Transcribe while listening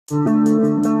What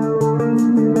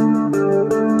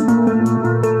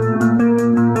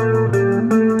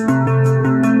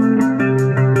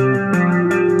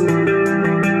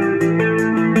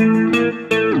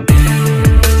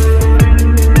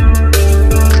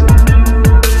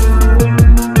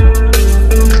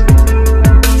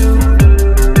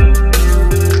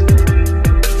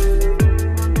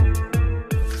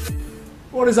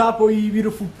is up, all you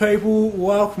beautiful people?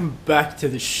 Welcome back to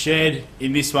the shed.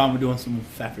 In this one, we're doing some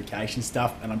fabrication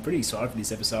stuff, and I'm pretty excited for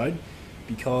this episode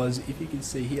because if you can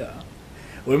see here,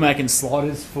 we're making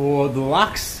sliders for the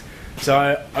Hilux. So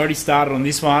I already started on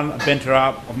this one. I bent her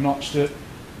up, I've notched it.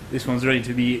 This one's ready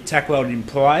to be tack welded in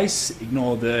place.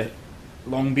 Ignore the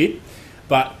long bit,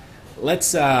 but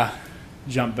let's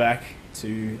jump back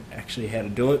to actually how to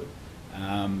do it.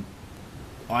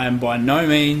 I am by no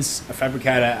means a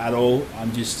fabricator at all.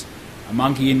 I'm just a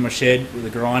monkey in my shed with a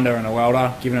grinder and a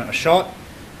welder, giving it a shot.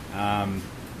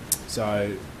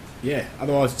 So, yeah,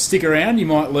 otherwise stick around. You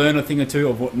might learn a thing or two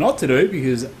of what not to do,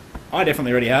 because I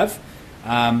definitely already have.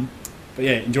 But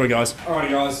yeah, enjoy, guys. Alrighty,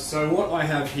 guys, so what I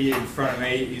have here in front of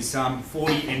me is some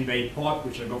 40 NB pipe,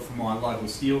 which I got from my local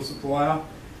steel supplier.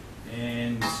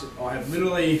 And I have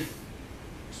literally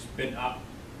just bent up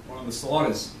one of the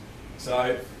sliders.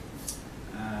 So,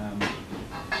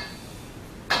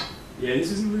 yeah,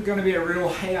 this isn't going to be a real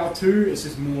how-to, it's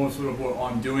just more sort of what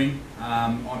I'm doing.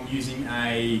 I'm using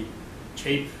a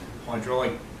cheap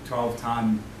hydraulic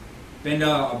 12-ton bender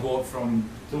I bought from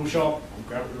Tool Shop. I'll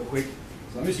grab it real quick.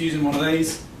 So I'm just using one of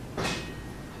these.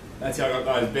 That's how I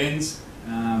got those bends.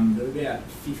 They're about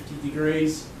 50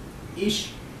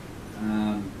 degrees-ish.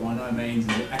 By no means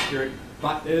is it accurate,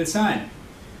 but they're the same.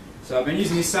 So I've been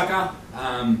using this sucker.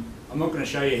 I'm not going to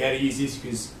show you how to use this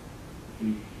because,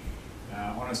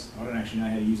 honest, I don't actually know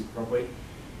how to use it properly.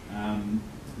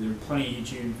 There are plenty of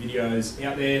YouTube videos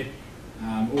out there.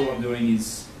 All I'm doing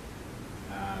is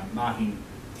marking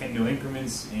 10mm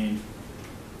increments and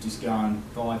just going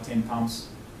 5-10 pumps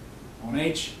on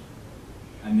each,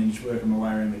 and then just working my way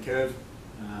around the curve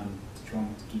to try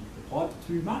not to keep the pipe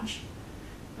too much.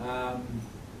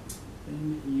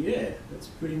 And yeah, that's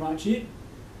pretty much it.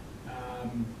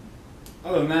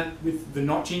 Other than that, with the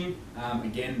notching,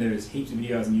 again, there's heaps of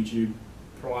videos on YouTube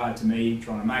prior to me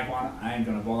trying to make one. I ain't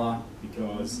going to bother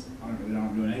because I don't really know what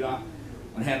I'm doing either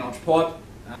on how to notch pipe.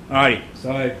 Alrighty,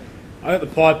 so I got the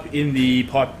pipe in the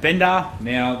pipe bender.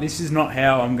 Now, this is not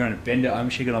how I'm going to bend it. I'm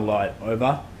actually going to lay it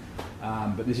over,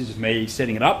 but this is just me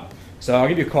setting it up. So I'll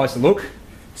give you a closer look.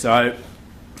 So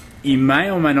you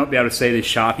may or may not be able to see this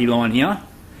Sharpie line here.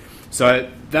 So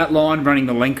that line running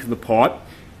the length of the pipe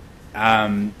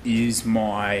is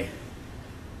my,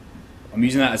 I'm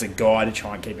using that as a guide to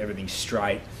try and keep everything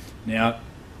straight. Now,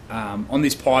 on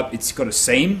this pipe, it's got a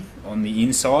seam on the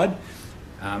inside,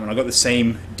 and I've got the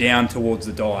seam down towards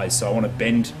the dies, so I want to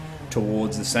bend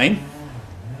towards the seam.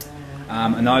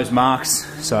 And those marks,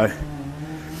 so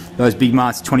those big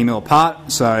marks are 20mm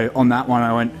apart, so on that one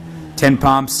I went 10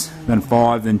 pumps, then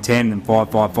 5, then 10, then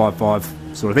 5, 5, 5, 5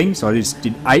 sort of thing, so I just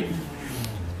did 8.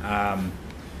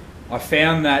 I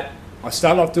found that I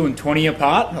started off doing 20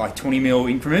 apart, like 20mm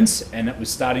increments, and it was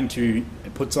starting to,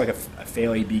 it puts like a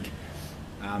fairly big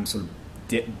sort of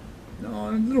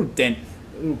little dent,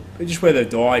 just where the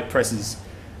die presses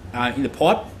in the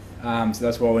pipe. So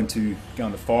that's why I went to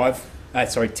going to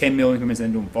 10mm increments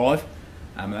and then doing 5.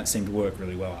 And that seemed to work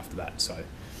really well after that. So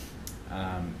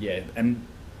yeah, and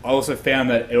I also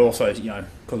found that it also, you know,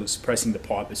 because it's pressing the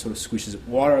pipe, it sort of squishes it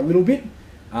wider a little bit,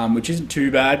 which isn't too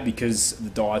bad because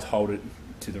the dies hold it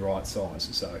to the right size.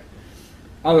 So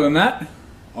other than that,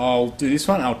 I'll do this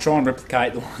one. I'll try and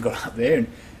replicate the one I got up there, and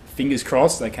fingers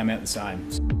crossed they come out the same.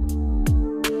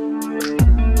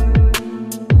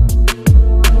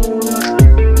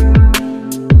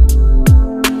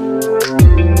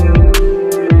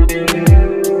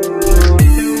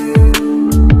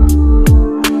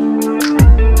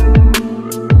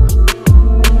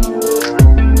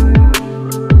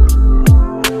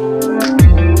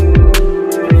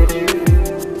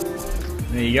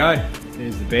 There you go.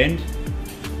 There's the bend.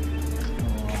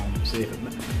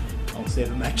 I'll see if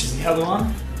it matches the other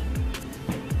one.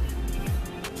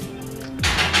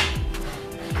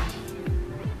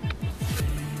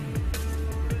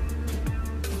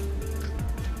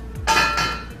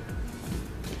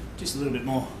 Just a little bit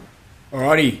more.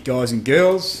 Alrighty, guys and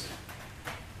girls.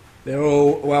 They're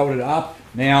all welded up.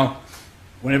 Now,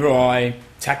 whenever I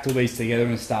tacked all these together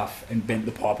and stuff and bent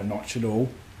the pipe and notched it all,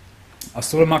 I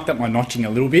sort of mucked up my notching a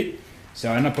little bit,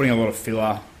 so I ended up putting a lot of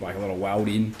filler, like a lot of weld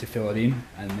in to fill it in,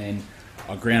 and then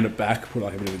I ground it back, put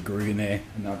like a bit of a groove in there,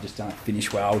 and I've just done a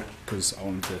finish weld because I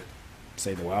wanted to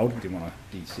see the weld. Didn't want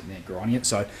to be sitting there grinding it.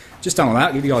 So just done all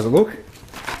that. Give you guys a look.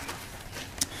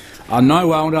 I'm no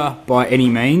welder by any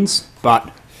means,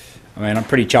 but I mean, I'm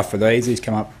pretty chuffed for these. These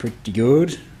come up pretty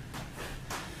good.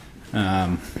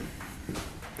 And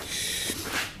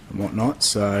whatnot,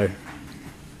 so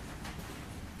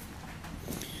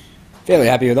fairly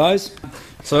happy with those.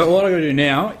 So what I'm going to do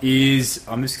now is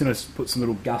I'm just going to put some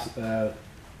little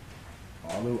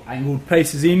little angled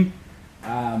pieces in,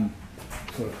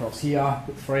 sort of across here.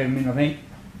 Put 3 of them in, I think.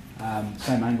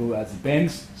 Same angle as the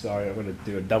bends, so I've got to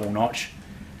do a double notch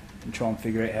and try and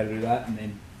figure out how to do that, and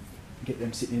then get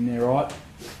them sitting in there right.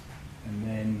 And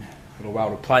then got a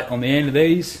welded plate on the end of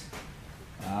these.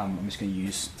 I'm just going to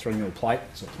use 3mm plate,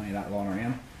 so plenty of that lying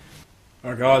around.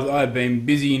 Alright guys, I've been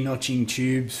busy notching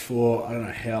tubes for I don't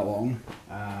know how long.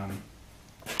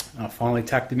 I finally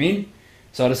tacked them in.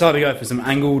 So I decided to go for some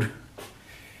angled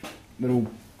little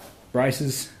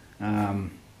braces, so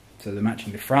they're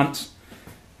matching the fronts.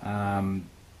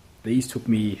 These took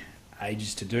me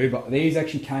ages to do, but these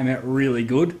actually came out really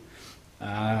good.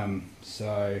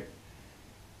 So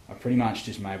I pretty much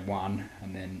just made one,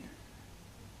 and then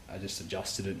I just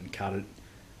adjusted it and cut it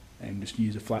and just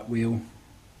use a flat wheel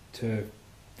to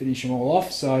finish them all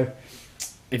off. So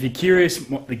if you're curious,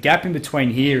 the gap in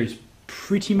between here is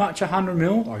pretty much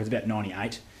 100mm, like it's about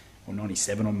 98 or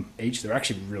 97 on each. They're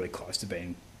actually really close to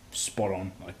being spot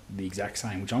on, like the exact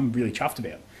same, which I'm really chuffed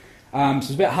about.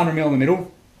 So it's about 100mm in the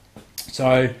middle.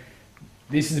 So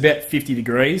this is about 50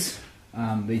 degrees,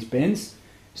 these bends.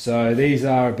 So these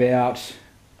are about,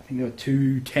 I think they're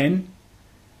 210,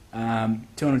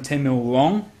 210mm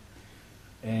long,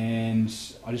 and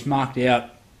I just marked out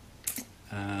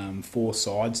 4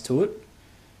 sides to it,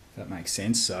 if that makes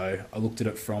sense. So I looked at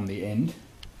it from the end.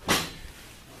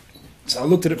 So I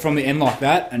looked at it from the end like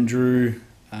that and drew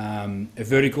a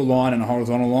vertical line and a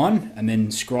horizontal line, and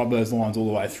then scribed those lines all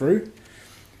the way through.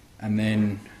 And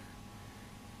then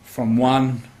from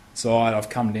one side I've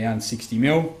come down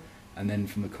 60mm, and then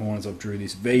from the corners I've drew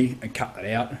this V and cut that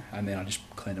out, and then I just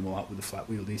cleaned them all up with a flat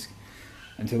wheel disc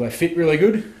until they fit really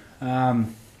good. So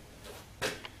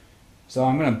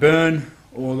I'm going to burn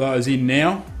all those in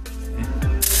now.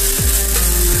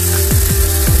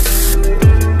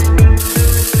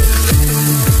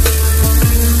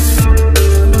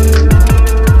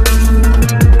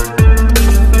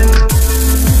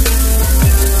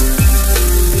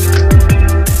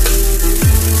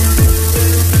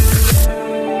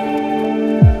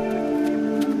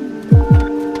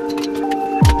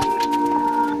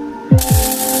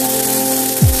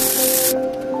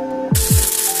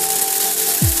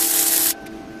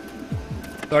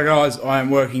 So guys, I am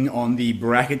working on the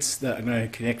brackets that are going to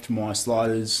connect my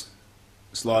sliders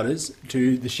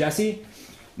to the chassis.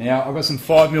 Now I've got some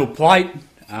 5mm plate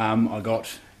and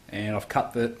I've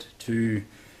cut that to,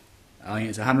 I think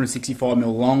it's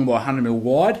 165mm long by 100mm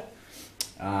wide.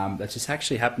 That just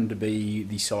actually happened to be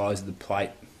the size of the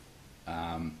plate,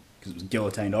 because it was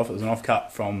guillotined off. It was an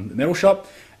offcut from the metal shop,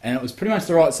 and it was pretty much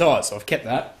the right size, so I've kept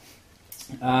that.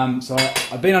 So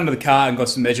I've been under the car and got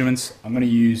some measurements. I'm going to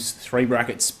use 3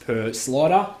 brackets per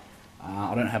slider.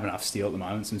 I don't have enough steel at the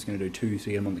moment, so I'm just going to do 2 to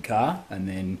get them on the car, and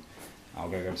then I'll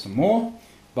go grab some more.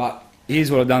 But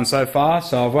here's what I've done so far.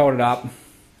 So I've welded up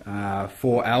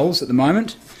 4 L's at the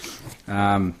moment.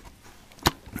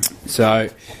 So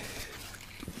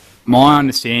my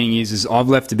understanding is I've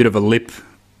left a bit of a lip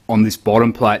on this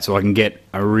bottom plate so I can get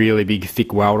a really big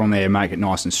thick weld on there and make it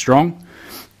nice and strong.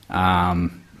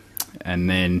 And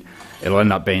then it'll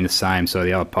end up being the same, so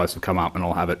the other post will come up and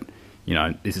I'll have it, you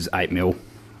know, this is 8mm,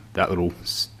 that little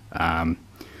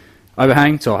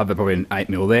overhang, so I'll have probably an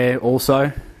 8mm there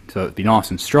also, so it'll be nice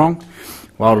and strong.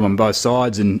 Welded on both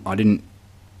sides, and I didn't,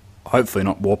 hopefully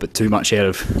not warp it too much out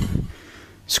of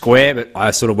square, but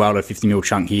I sort of welded a 50mm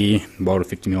chunk here, welded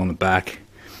 50mm on the back,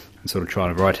 and sort of try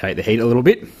to rotate the heat a little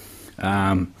bit.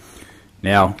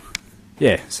 Now,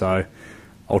 yeah, so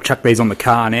I'll chuck these on the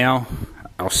car now.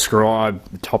 I'll scribe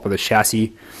the top of the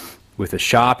chassis with a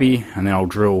Sharpie, and then I'll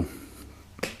drill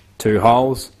 2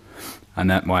 holes, and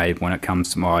that way when it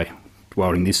comes to my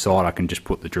welding this side I can just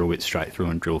put the drill bit straight through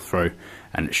and drill through,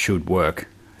 and it should work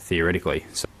theoretically.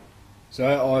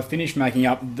 So I finished making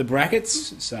up the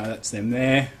brackets, so that's them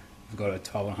there. I've got a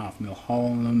 12.5mm hole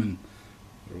in them, and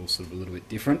they're all sort of a little bit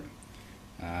different.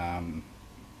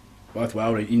 Both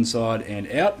welded inside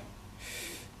and out.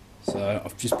 So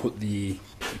I've just put the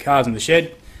cars in the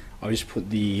shed. I've just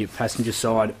put the passenger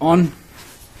side on.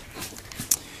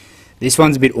 This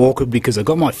one's a bit awkward because I've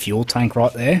got my fuel tank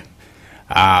right there.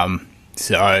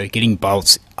 So getting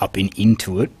bolts up and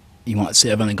into it, you might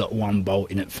see I've only got 1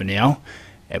 bolt in it for now.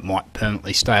 It might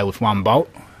permanently stay with 1 bolt.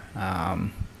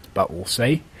 but we'll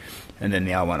see. And then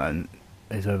the other one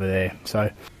is over there.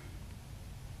 So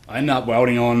I ended up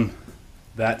welding on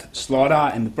that slider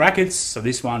and the brackets. So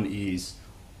this one is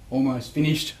almost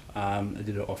finished. I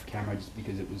did it off camera just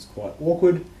because it was quite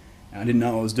awkward. I didn't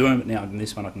know what I was doing, but now in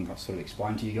this one I can sort of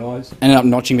explain to you guys. Ended up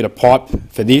notching a bit of pipe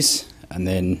for this, and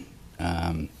then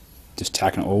just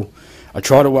tacking it all. I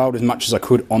tried to weld as much as I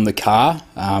could on the car.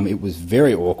 It was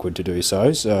very awkward to do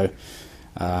so, so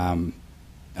I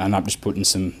ended up just putting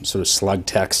some sort of slug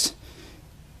tacks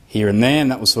here and there,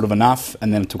 and that was sort of enough,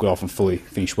 and then I took it off and fully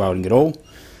finished welding it all.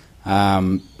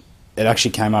 It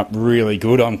actually came up really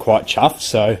good. I'm quite chuffed,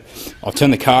 so I've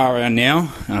turned the car around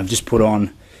now, and I've just put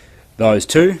on those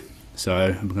two. So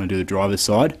I'm going to do the driver's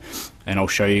side, and I'll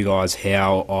show you guys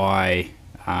how I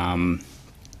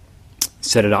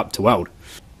set it up to weld.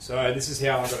 So this is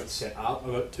how I got it set up.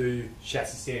 I've got two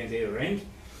chassis stands either end.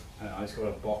 I just got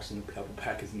a box and a couple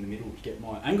packers in the middle to get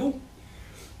my angle.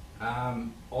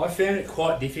 I found it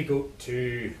quite difficult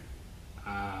to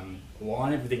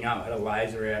line everything up. I had a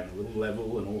laser out and a little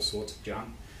level and all sorts of junk.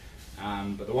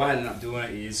 But the way I ended up doing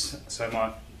it is,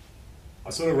 I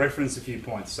sort of referenced a few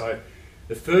points. So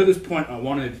the furthest point I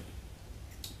wanted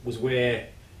was where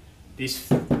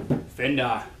this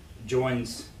fender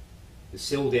joins the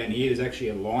sill down here. There's actually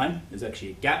a line, there's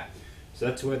actually a gap. So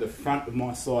that's where the front of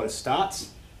my slider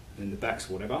starts, and the back's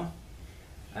whatever.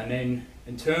 And then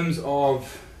in terms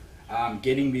of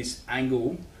getting this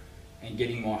angle and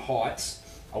getting my heights,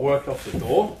 I worked off the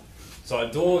door. So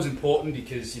a door is important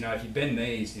because, you know, if you bend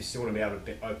these, you're still going to be able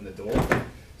to open the door.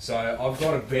 So I've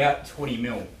got about 20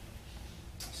 mil.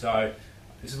 So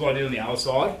this is what I did on the other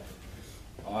side.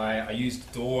 I used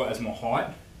the door as my height,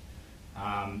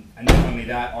 and not only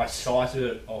that, I sighted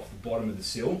it off the bottom of the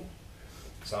sill.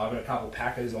 So I've got a couple of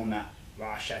packers on that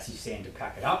last chassis stand to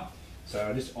pack it up. So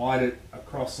I just eyed it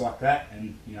across like that,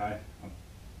 and you know,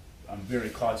 I'm very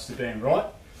close to being right.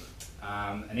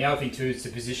 And the other thing too is to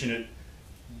position it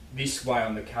this way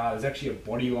on the car. There's actually a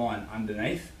body line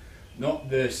underneath, not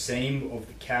the seam of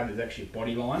the cab. There's actually a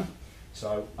body line.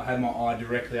 So I had my eye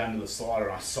directly under the slider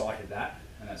and I sighted that,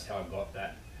 and that's how I got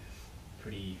that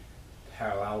pretty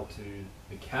parallel to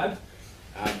the cab.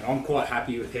 I'm quite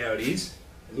happy with how it is.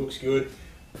 It looks good.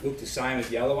 It looked the same as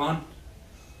the other one,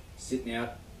 sitting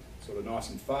out sort of nice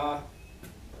and far.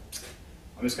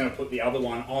 I'm just going to put the other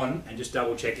one on and just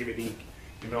double check everything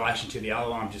in relation to the other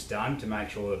one I've just done to make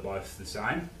sure they're both the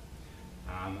same.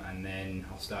 And then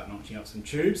I'll start notching up some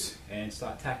tubes and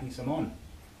start tacking some on.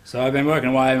 So I've been working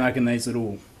away making these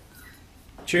little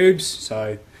tubes.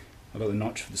 So I've got the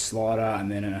notch for the slider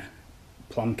and then a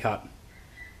plumb cut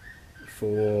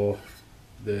for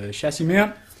the chassis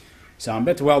mount. So I'm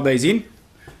about to weld these in.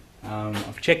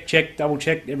 I've checked, double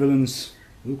checked, everything's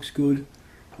looks good.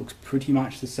 Looks pretty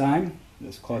much the same,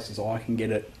 as close as I can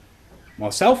get it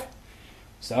myself.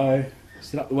 So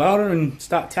set up the welder and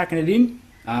start tacking it in.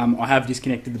 I have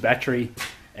disconnected the battery,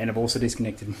 and I've also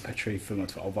disconnected my battery from my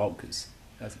 12 volt because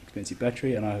that's an expensive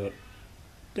battery, and I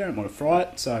don't want to fry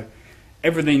it. So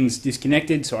everything's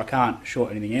disconnected, so I can't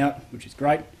short anything out, which is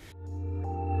great.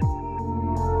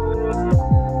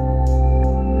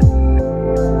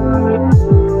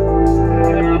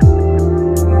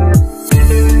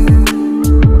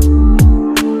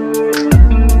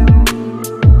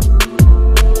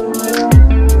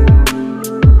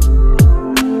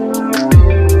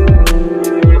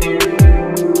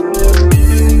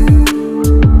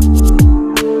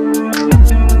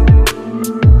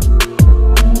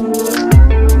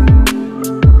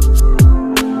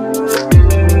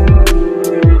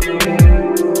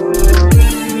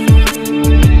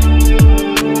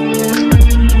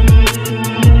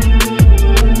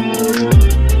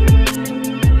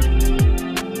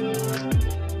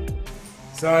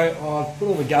 So I've put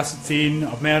all the gussets in,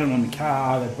 I've mounted them on the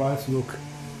car, they both look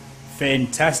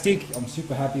fantastic. I'm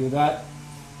super happy with that.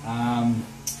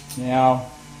 Now,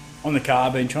 on the car,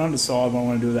 I've been trying to decide what I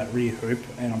want to do with that rear hoop,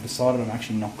 and I've decided I'm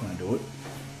actually not going to do it.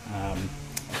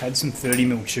 I've had some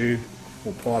 30mm tube,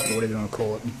 or pipe, or whatever you want to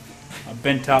call it. I've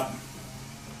bent up,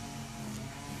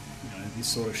 this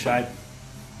sort of shape,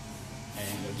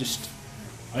 and I just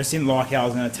didn't like how I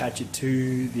was going to attach it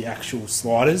to the actual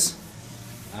sliders.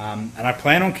 And I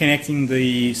plan on connecting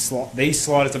these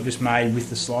sliders I've just made with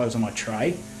the sliders on my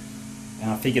tray, and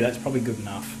I figure that's probably good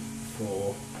enough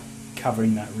for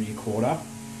covering that rear quarter.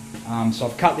 So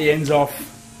I've cut the ends off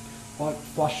like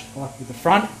flush like with the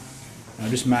front, and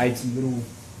I've just made some little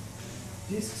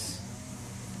discs.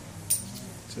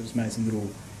 So I just made some little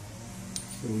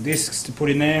discs to put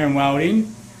in there and weld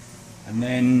in, and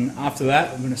then after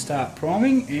that I'm going to start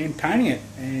priming and painting it,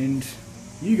 and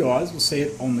you guys will see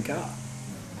it on the car.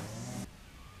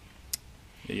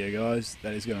 there you go, guys.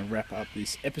 That is going to wrap up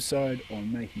this episode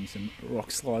on making some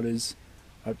rock sliders.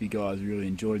 Hope you guys really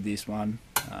enjoyed this one.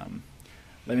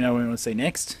 Let me know what you want to see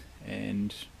next,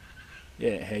 and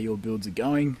yeah, how your builds are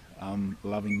going. I'm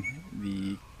loving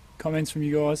the comments from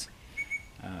you guys.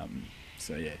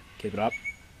 So yeah, keep it up.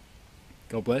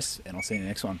 God bless, and I'll see you in the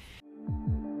next one.